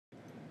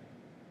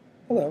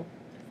Hello.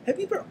 Have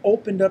you ever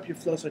opened up your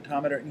flow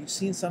cytometer and you've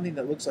seen something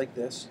that looks like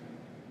this?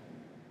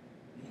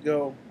 You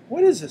go,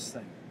 what is this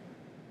thing?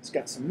 It's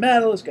got some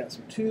metal, it's got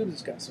some tubes,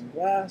 it's got some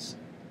glass.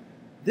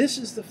 This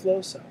is the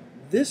flow cell.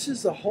 This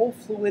is the whole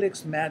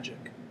fluidics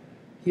magic.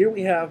 Here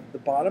we have the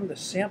bottom, the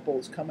sample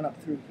is coming up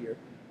through here.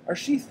 Our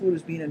sheath fluid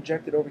is being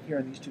injected over here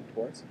in these two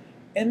ports,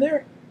 and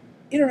they're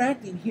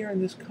interacting here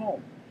in this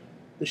cone.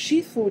 The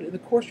sheath fluid and the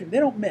core stream, they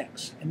don't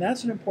mix, and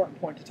that's an important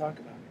point to talk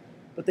about.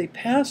 But they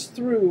pass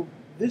through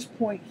this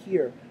point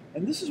here,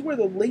 and this is where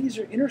the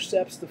laser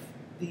intercepts the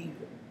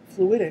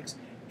fluidics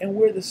and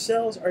where the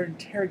cells are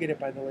interrogated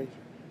by the laser.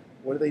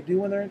 What do they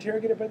do when they're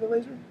interrogated by the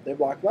laser? They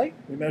block light,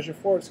 we measure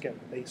forward scatter.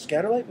 They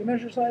scatter light, we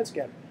measure side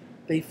scatter.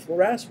 They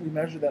fluoresce, we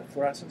measure that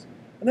fluorescence.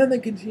 And then they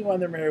continue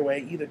on their merry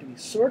way, either to be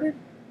sorted,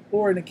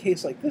 or in a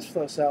case like this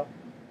flow cell,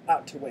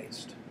 out to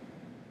waste.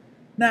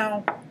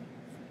 Now,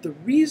 the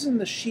reason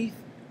the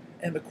sheath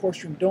and the core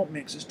stream don't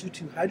mix is due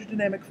to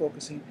hydrodynamic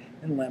focusing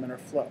and laminar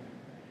flow.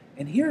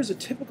 And here is a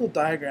typical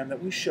diagram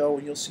that we show,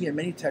 and you'll see in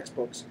many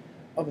textbooks,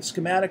 of a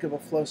schematic of a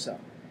flow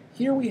cell.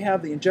 Here we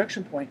have the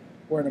injection point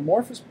where an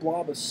amorphous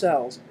blob of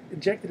cells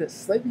injected at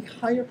slightly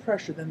higher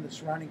pressure than the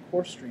surrounding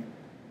core stream,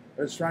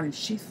 or the surrounding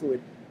sheath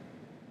fluid,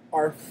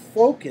 are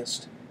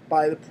focused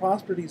by the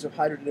properties of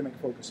hydrodynamic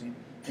focusing,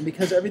 and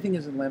because everything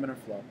is in laminar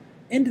flow,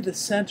 into the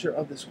center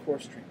of this core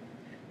stream.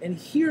 And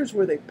here's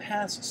where they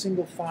pass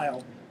single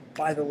file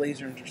by the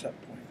laser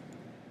intercept point.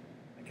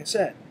 Like I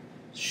said,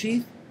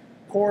 sheath,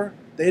 core,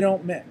 they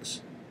don't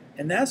mix.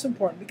 And that's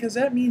important because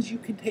that means you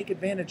can take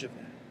advantage of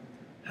that.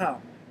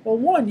 How? Well,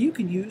 one, you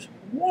can use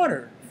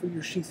water for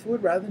your sheath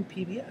fluid rather than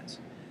PBS.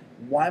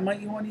 Why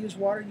might you want to use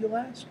water, you'll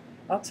ask?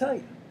 I'll tell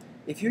you.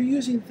 If you're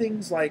using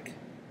things like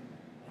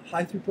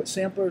high throughput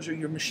samplers, or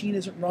your machine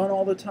isn't run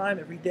all the time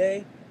every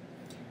day,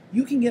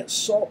 you can get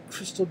salt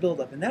crystal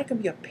buildup, and that can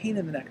be a pain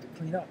in the neck to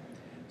clean up.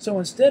 So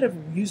instead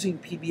of using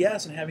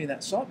PBS and having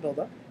that salt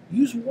buildup,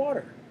 use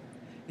water.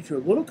 If you're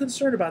a little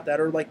concerned about that,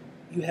 or like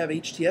you have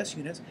HTS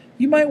units,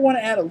 you might want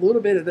to add a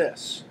little bit of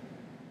this.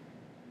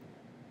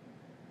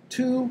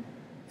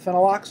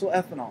 2-phenyloxyl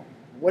ethanol.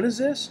 What is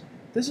this?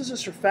 This is a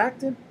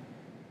surfactant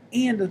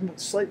and a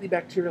slightly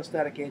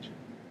bacteriostatic agent.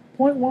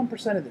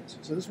 0.1% of this.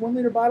 So this 1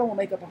 liter bottle will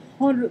make up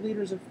 100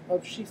 liters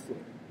of sheath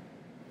fluid.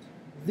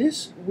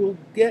 This will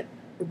get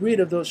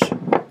rid of those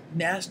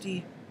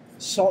nasty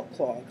salt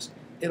clogs.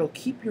 It'll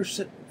keep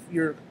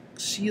your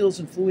seals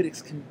and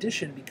fluidics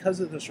conditioned because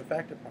of the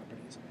surfactant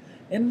properties.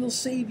 And it'll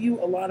save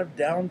you a lot of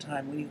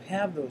downtime when you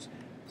have those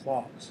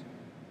clogs.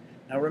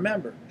 Now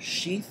remember,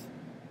 sheath,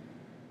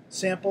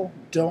 sample,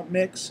 don't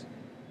mix.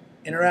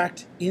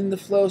 Interact in the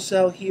flow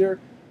cell here.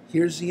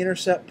 Here's the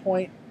intercept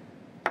point.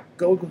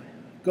 Go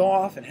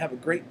off and have a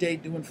great day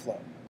doing flow.